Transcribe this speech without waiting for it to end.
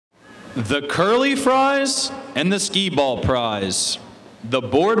The curly fries and the skee ball prize, the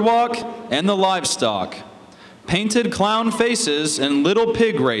boardwalk and the livestock, painted clown faces and little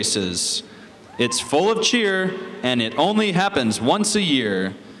pig races. It's full of cheer, and it only happens once a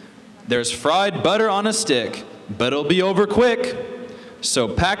year. There's fried butter on a stick, but it'll be over quick. So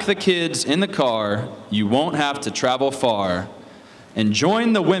pack the kids in the car, you won't have to travel far. And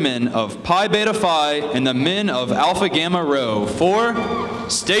join the women of Pi Beta Phi and the men of Alpha Gamma Rho for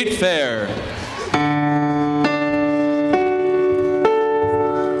State Fair.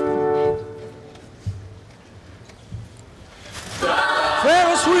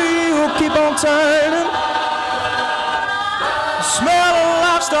 Ferris wheel keep on turning, smell of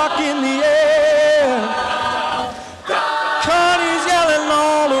livestock in the air, Connie's yelling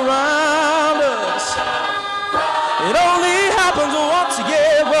all around us. It only happens once a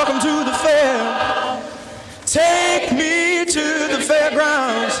year. Welcome to the fair. Take me to the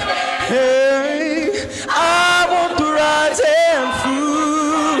fairgrounds. Hey, I want the rides and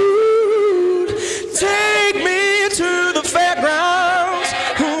food. Take me to the fairgrounds.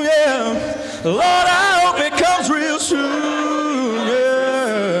 Oh yeah, Lord, I hope it comes real soon.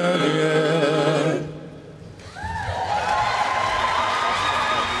 Yeah, yeah.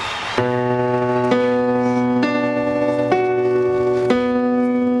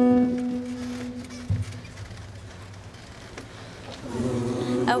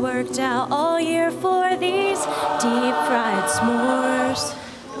 I worked out all year for these deep fried s'mores,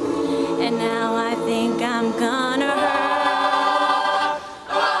 and now I think I'm gonna hurt.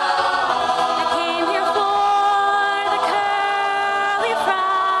 I came here for the curly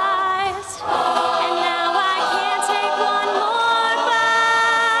fries, and now I can't take one more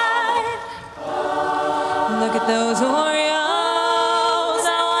bite. Look at those Oreos,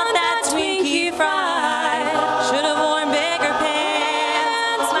 I want that Twinkie fried. Should've worn bigger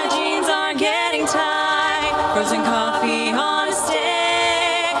pants, my jeans aren't getting tight. Frozen coffee on a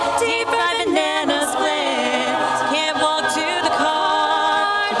stick, deep fried banana splits. Can't walk to the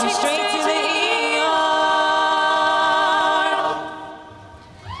car, take me straight to the ER.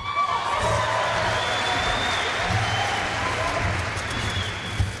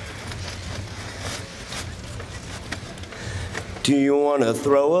 Do you want to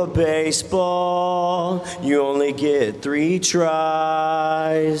throw a baseball? You only get 3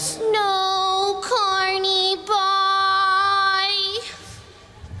 tries. No, Carney, bye.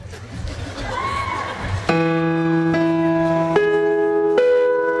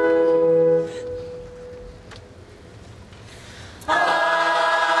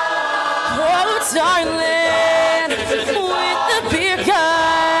 Oh, darling, with the beer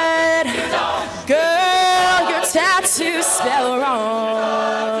gut, girl, your tattoos spell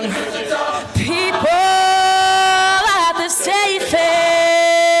wrong. People at the state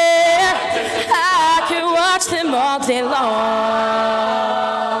fair, I could watch them all day long.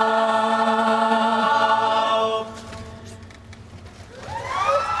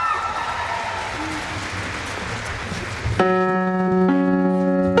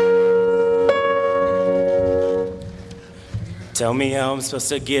 Tell me how I'm supposed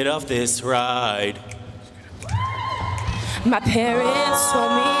to get off this ride. My parents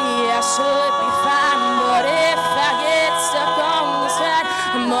told me I should be fine, but if I get stuck on the side,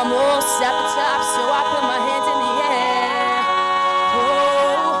 I'm almost at the top, so I put my hands in the air.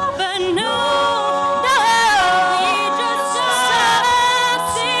 Oh, but no, no, we just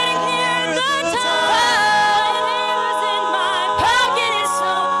stopped sitting here at the top. And it was in my pocket, it's so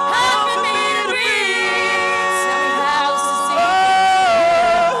hard for me to breathe. Tell me how to see.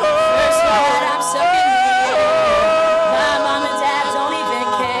 First night I'm stuck in the air. My mom and dad don't even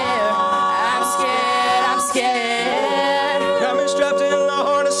care. I'm scared, I'm scared. Got me strapped in the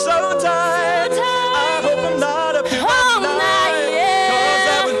harness so tight. I hope I'm not up here all night, cause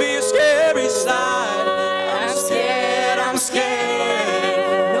that would be a scary sight. I'm scared, I'm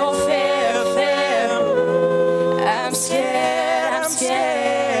scared. No fair, fair. I'm scared, I'm scared.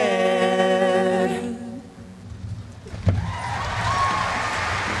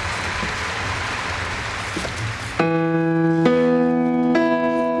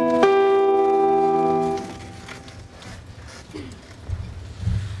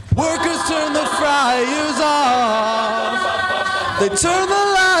 Workers turn the fryers off. They turn the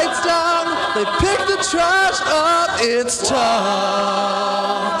lights down. They pick the trash up. It's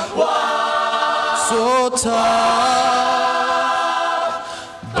tough. So tough.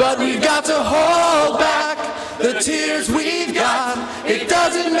 But we've got to hold back the tears we've got. It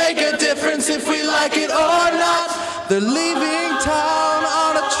doesn't make a difference if we like it or not. They're leaving town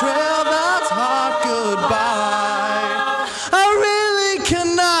on a trail that's hard goodbye. I really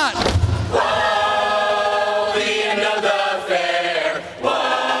cannot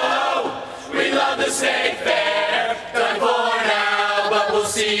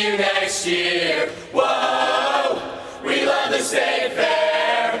see you next year. Whoa, we love the state fair.